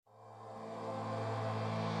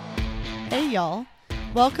Hey, y'all.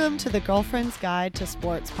 Welcome to the Girlfriend's Guide to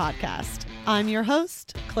Sports podcast. I'm your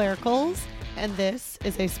host, Claire Coles, and this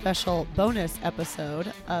is a special bonus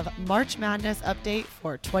episode of March Madness update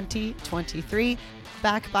for 2023,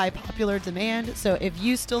 back by popular demand. So if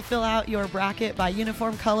you still fill out your bracket by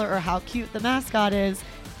uniform color or how cute the mascot is,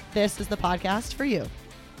 this is the podcast for you.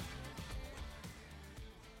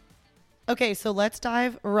 Okay, so let's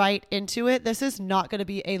dive right into it. This is not going to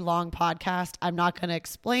be a long podcast. I'm not going to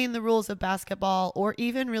explain the rules of basketball or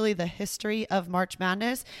even really the history of March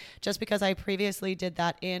Madness, just because I previously did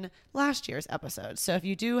that in last year's episode. So if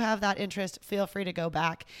you do have that interest, feel free to go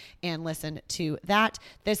back and listen to that.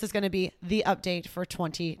 This is going to be the update for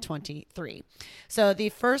 2023. So the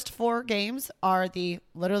first four games are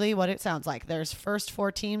literally what it sounds like. There's first four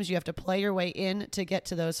teams. You have to play your way in to get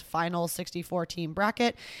to those final 64 team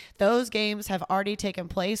bracket. Those games have already taken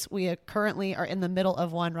place. We currently are in the middle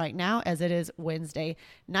of one right now, as it is Wednesday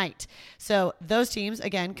night. So those teams,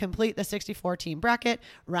 again, complete the 64 team bracket.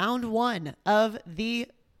 Round one of the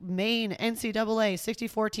main NCAA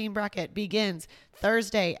 64 team bracket begins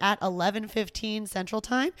Thursday at 11:15 Central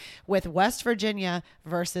Time with West Virginia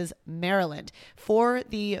versus Maryland. For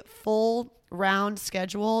the full round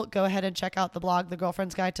schedule, go ahead and check out the blog, The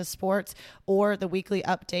Girlfriend's Guide to Sports, or the weekly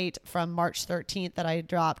update from March 13th that I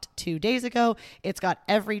dropped 2 days ago. It's got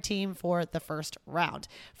every team for the first round.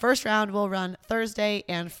 First round will run Thursday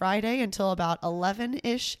and Friday until about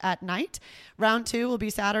 11-ish at night. Round two will be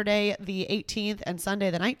Saturday the 18th and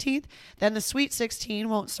Sunday the 19th. Then the Sweet 16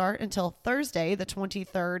 won't start until Thursday the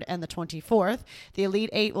 23rd and the 24th. The Elite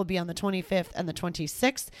Eight will be on the 25th and the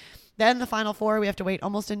 26th. Then the Final Four, we have to wait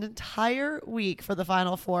almost an entire week for the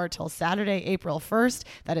Final Four till Saturday, April 1st.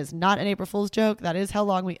 That is not an April Fool's joke. That is how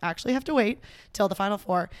long we actually have to wait till the Final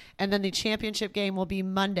Four. And then the championship game will be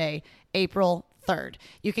Monday, April 3rd.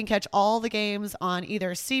 You can catch all the games on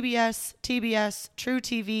either CBS, TBS, True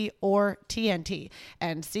TV, or TNT.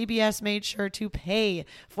 And CBS made sure to pay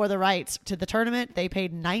for the rights to the tournament. They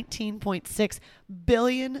paid $19.6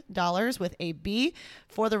 billion with a B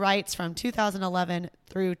for the rights from 2011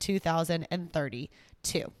 through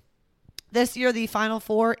 2032. This year, the Final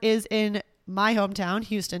Four is in my hometown,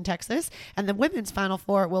 Houston, Texas, and the women's Final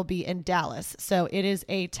Four will be in Dallas. So it is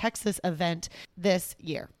a Texas event this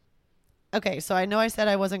year. Okay, so I know I said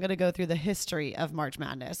I wasn't going to go through the history of March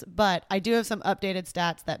Madness, but I do have some updated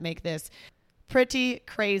stats that make this pretty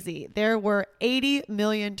crazy. There were 80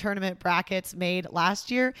 million tournament brackets made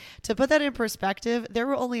last year. To put that in perspective, there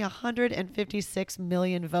were only 156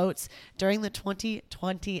 million votes during the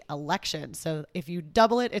 2020 election. So if you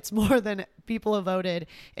double it, it's more than people have voted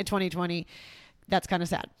in 2020. That's kind of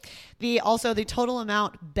sad. The total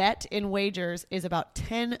amount bet in wagers is about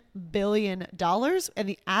 $10 billion, and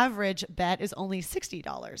the average bet is only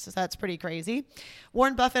 $60. So that's pretty crazy.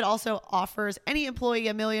 Warren Buffett also offers any employee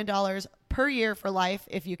 $1 million per year for life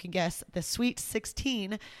if you can guess the Sweet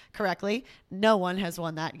 16 correctly. No one has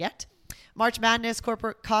won that yet. March Madness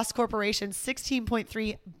cost corporations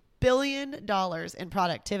 $16.3 billion in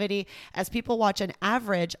productivity as people watch an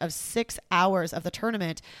average of 6 hours of the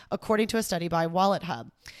tournament, according to a study by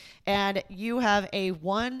WalletHub. And you have a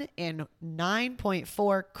 1 in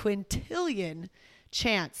 9.4 quintillion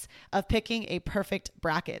chance of picking a perfect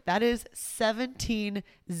bracket. That is 17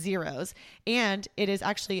 zeros. And it is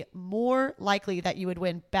actually more likely that you would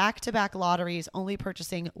win back-to-back lotteries only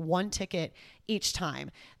purchasing one ticket each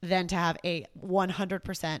time than to have a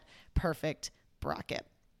 100% perfect bracket.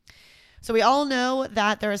 So we all know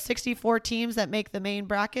that there are 64 teams that make the main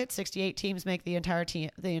bracket. 68 teams make the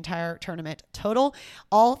entire tournament total.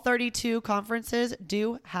 All 32 conferences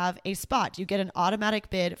do have a spot. You get an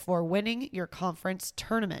automatic bid for winning your conference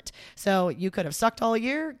tournament. So you could have sucked all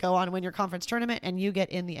year, go on and win your conference tournament, and you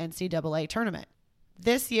get in the NCAA tournament.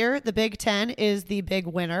 This year, the Big Ten is the big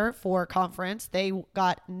winner for conference. They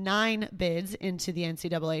got 9 bids into the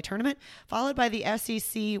NCAA tournament, followed by the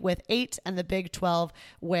SEC with 8 and the Big 12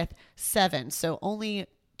 with 7. So only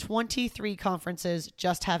 23 conferences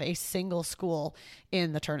just have a single school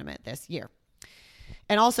in the tournament this year.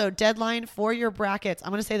 And also, deadline for your brackets.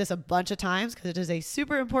 I'm going to say this a bunch of times because it is a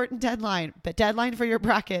super important deadline, but deadline for your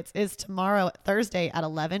brackets is tomorrow, Thursday at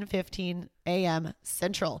 11:15 a.m.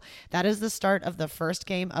 Central. That is the start of the first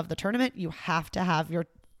game of the tournament. You have to have your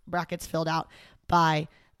brackets filled out by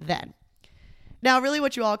then. Now, really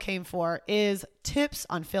what you all came for is tips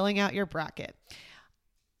on filling out your bracket.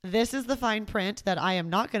 This is the fine print that I am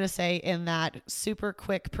not going to say in that super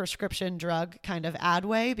quick prescription drug kind of ad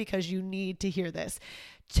way because you need to hear this.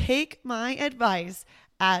 Take my advice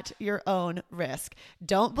at your own risk.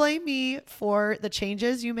 Don't blame me for the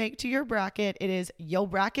changes you make to your bracket. It is your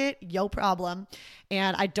bracket, your problem.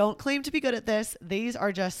 And I don't claim to be good at this. These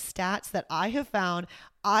are just stats that I have found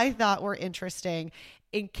I thought were interesting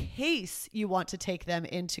in case you want to take them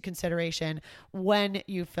into consideration when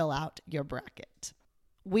you fill out your bracket.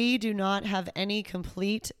 We do not have any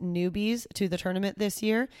complete newbies to the tournament this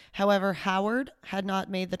year. However, Howard had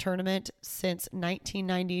not made the tournament since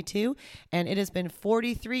 1992, and it has been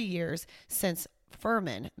 43 years since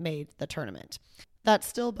Furman made the tournament. That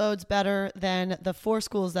still bodes better than the 4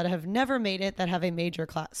 schools that have never made it that have a major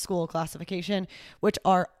school classification, which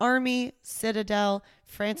are Army, Citadel,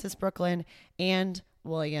 Francis Brooklyn, and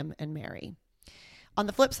William and Mary. On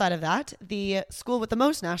the flip side of that, the school with the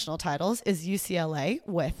most national titles is UCLA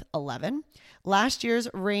with 11. Last year's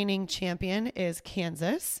reigning champion is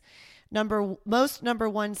Kansas. Most number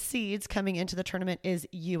 1 seeds coming into the tournament is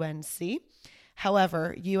UNC.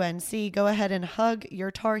 However, UNC, go ahead and hug your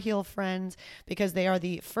Tar Heel friends because they are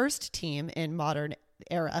the first team in modern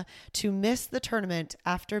era to miss the tournament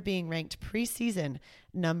after being ranked preseason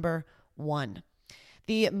number 1.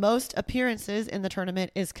 The most appearances in the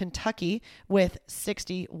tournament is Kentucky with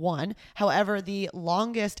 61. However, the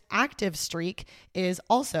longest active streak is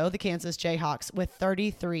also the Kansas Jayhawks with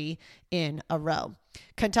 33 in a row.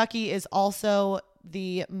 Kentucky is also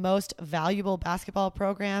the most valuable basketball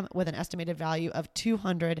program with an estimated value of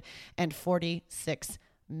 $246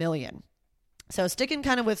 million. So sticking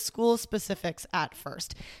kind of with school specifics at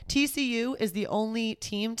first, TCU is the only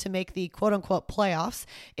team to make the quote unquote playoffs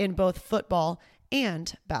in both football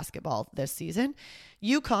and basketball this season.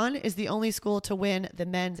 UConn is the only school to win the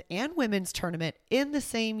men's and women's tournament in the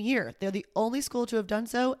same year. They're the only school to have done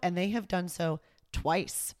so, and they have done so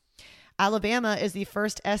twice. Alabama is the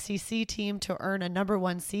first SEC team to earn a number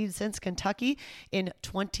 1 seed since Kentucky in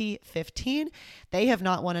 2015. They have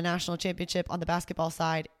not won a national championship on the basketball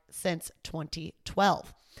side since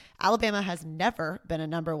 2012. Alabama has never been a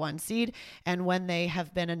number 1 seed, and when they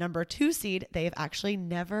have been a number 2 seed, they've actually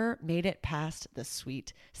never made it past the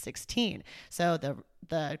Sweet 16. So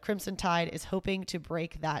the Crimson Tide is hoping to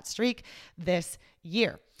break that streak this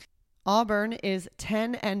year. Auburn is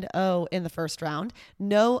 10-0 in the first round.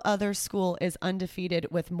 No other school is undefeated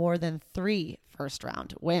with more than 3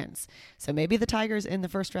 first-round wins. So maybe the Tigers in the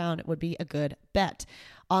first round would be a good bet.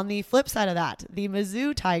 On the flip side of that, the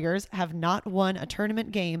Mizzou Tigers have not won a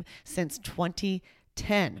tournament game since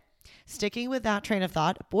 2010. Sticking with that train of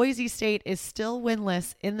thought, Boise State is still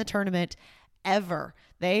winless in the tournament ever.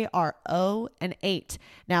 They are 0-8.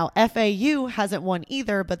 Now, FAU hasn't won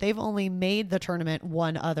either, but they've only made the tournament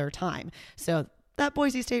one other time. So that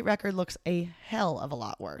Boise State record looks a hell of a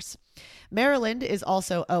lot worse. Maryland is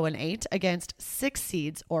also 0-8 against 6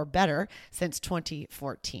 seeds or better since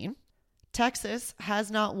 2014. Texas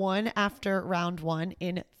has not won after round 1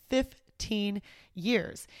 in 15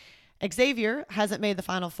 years. Xavier hasn't made the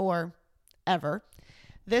Final Four ever.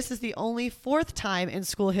 This is the only 4th time in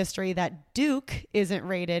school history that Duke isn't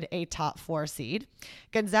rated a top 4 seed.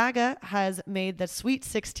 Gonzaga has made the Sweet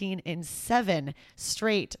 16 in 7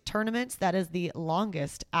 straight tournaments. That is the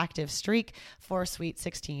longest active streak for Sweet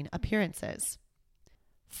 16 appearances.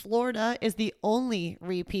 Florida is the only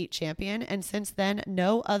repeat champion, and since then,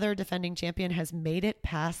 no other defending champion has made it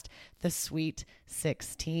past the Sweet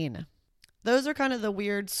 16. Those are kind of the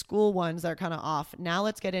weird school ones that are kind of off. Now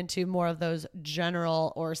let's get into more of those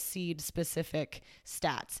general or seed specific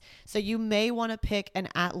stats. So you may want to pick an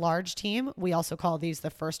at-large team. We also call these the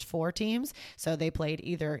first 4 teams. So they played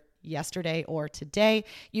either yesterday or today.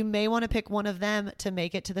 You may want to pick one of them to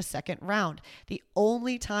make it to the second round. The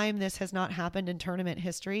only time this has not happened in tournament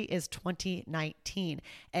history is 2019,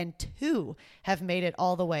 and 2 have made it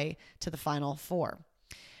all the way to the Final Four.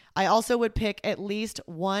 I also would pick at least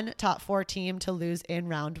one top 4 team to lose in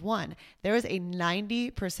round 1. There is a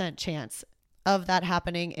 90% chance of that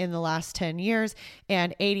happening in the last 10 years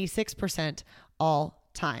and 86% all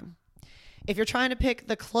time. If you're trying to pick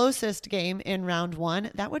the closest game in round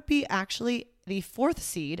 1, that would be actually the 4th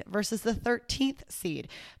seed versus the 13th seed.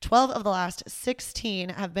 12 of the last 16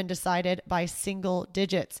 have been decided by single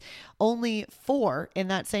digits. Only 4 in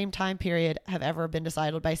that same time period have ever been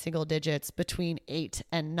decided by single digits between 8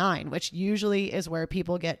 and 9, which usually is where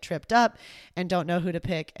people get tripped up and don't know who to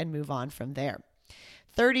pick and move on from there.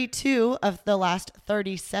 32 of the last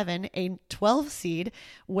 37, a 12th seed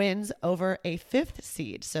wins over a 5th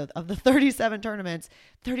seed. So of the 37 tournaments,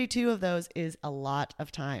 32 of those is a lot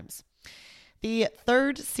of times. The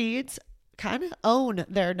 3rd seeds kind of own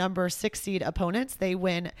their number 6 seed opponents. They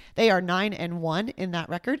are 9-1 in that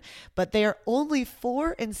record, but they are only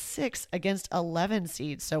 4-6 against 11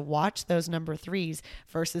 seeds. So watch those number 3s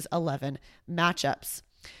versus 11 matchups.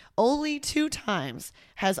 Only 2 times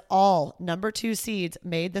has all number 2 seeds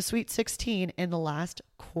made the Sweet 16 in the last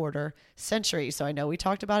quarter century. So I know we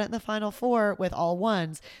talked about it in the Final Four with all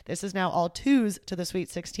 1s. This is now all 2s to the Sweet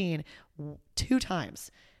 16. 2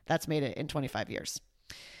 times that's made it in 25 years.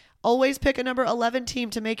 Always pick a number 11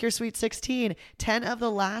 team to make your Sweet 16. 10 of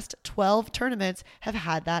the last 12 tournaments have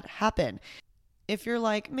had that happen. If you're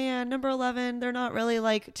like, man, number 11, they're not really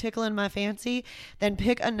like tickling my fancy, then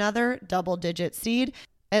pick another double-digit seed.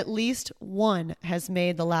 At least one has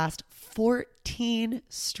made the last 14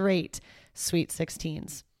 straight Sweet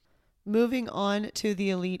 16s. Moving on to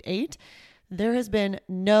the Elite 8, there has been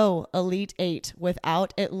no Elite 8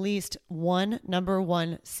 without at least one number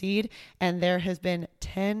 1 seed, and there has been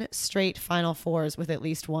 10 straight Final Fours with at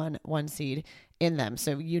least one seed in them.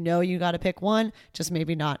 So you got to pick one, just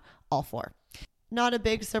maybe not all 4. Not a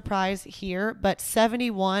big surprise here, but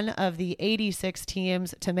 71 of the 86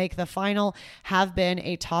 teams to make the final have been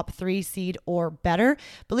a top 3 seed or better.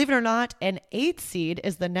 Believe it or not, an 8th seed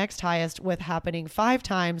is the next highest, with happening 5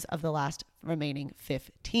 times of the last remaining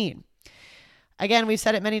 15. Again, we've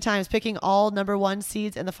said it many times, picking all number 1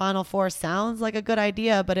 seeds in the Final Four sounds like a good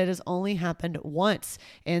idea, but it has only happened once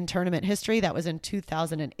in tournament history. That was in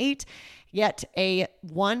 2008. Yet a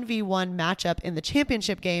 1v1 matchup in the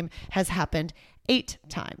championship game has happened 8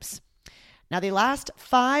 times. Now, the last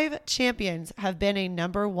 5 champions have been a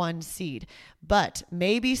number 1 seed, but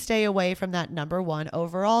maybe stay away from that number 1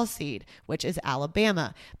 overall seed, which is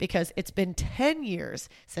Alabama, because it's been 10 years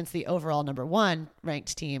since the overall number 1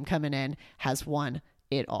 ranked team coming in has won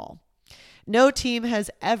it all. No team has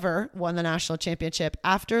ever won the national championship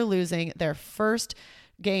after losing their first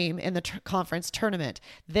game in the conference tournament.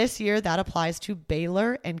 This year, that applies to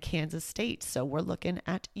Baylor and Kansas State. So we're looking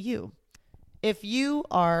at you. If you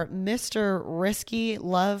are Mr. Risky,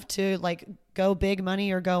 love to go big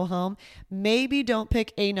money or go home, maybe don't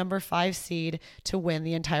pick a number 5 seed to win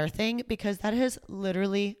the entire thing, because that has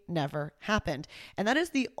literally never happened. And that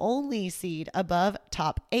is the only seed above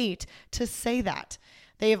top 8 to say that.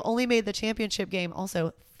 They have only made the championship game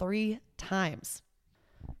also 3 times.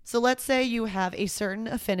 So let's say you have a certain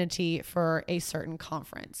affinity for a certain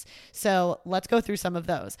conference. So let's go through some of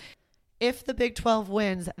those. If the Big 12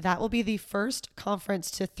 wins, that will be the first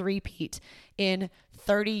conference to three-peat in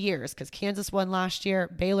 30 years, because Kansas won last year,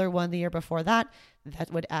 Baylor won the year before that.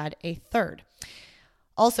 That would add a third.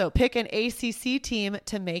 Also, pick an ACC team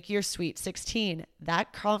to make your Sweet 16.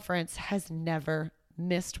 That conference has never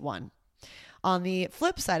missed one. On the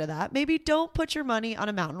flip side of that, maybe don't put your money on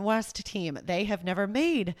a Mountain West team. They have never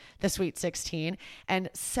made the Sweet 16,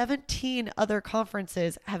 and 17 other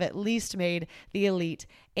conferences have at least made the Elite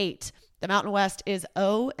 8. The Mountain West is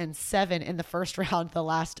 0-7 in the first round the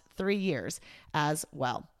last 3 years as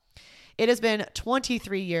well. It has been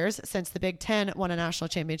 23 years since the Big Ten won a national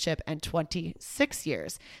championship, and 26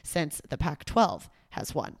 years since the Pac-12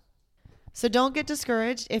 has won. So don't get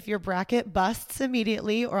discouraged if your bracket busts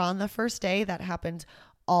immediately or on the first day. That happens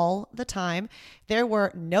all the time. There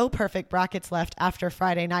were no perfect brackets left after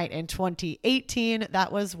Friday night in 2018.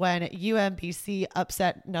 That was when UMBC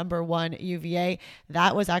upset number 1 UVA.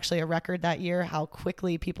 That was actually a record that year, how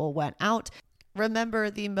quickly people went out. Remember,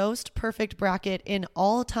 the most perfect bracket in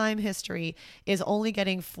all-time history is only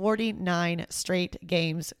getting 49 straight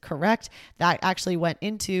games correct. That actually went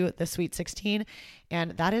into the Sweet 16,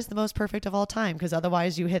 and that is the most perfect of all time, because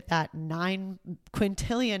otherwise you hit that 9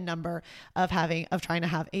 quintillion number of trying to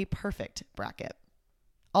have a perfect bracket.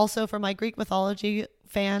 Also, for my Greek mythology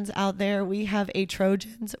fans out there, we have a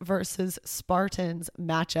Trojans versus Spartans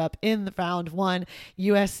matchup in the round 1,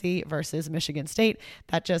 USC versus Michigan State.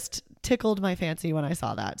 That just tickled my fancy when I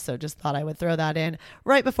saw that. So just thought I would throw that in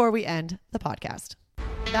right before we end the podcast.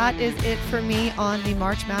 That is it for me on the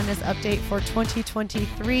March Madness update for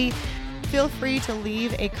 2023. Feel free to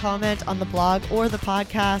leave a comment on the blog or the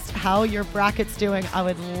podcast how your bracket's doing. I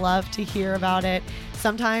would love to hear about it.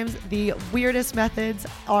 Sometimes the weirdest methods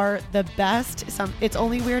are the best. It's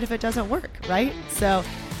only weird if it doesn't work, right? So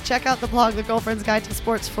check out the blog, The Girlfriend's Guide to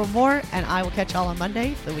Sports, for more, and I will catch y'all on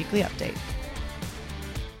Monday for the weekly update.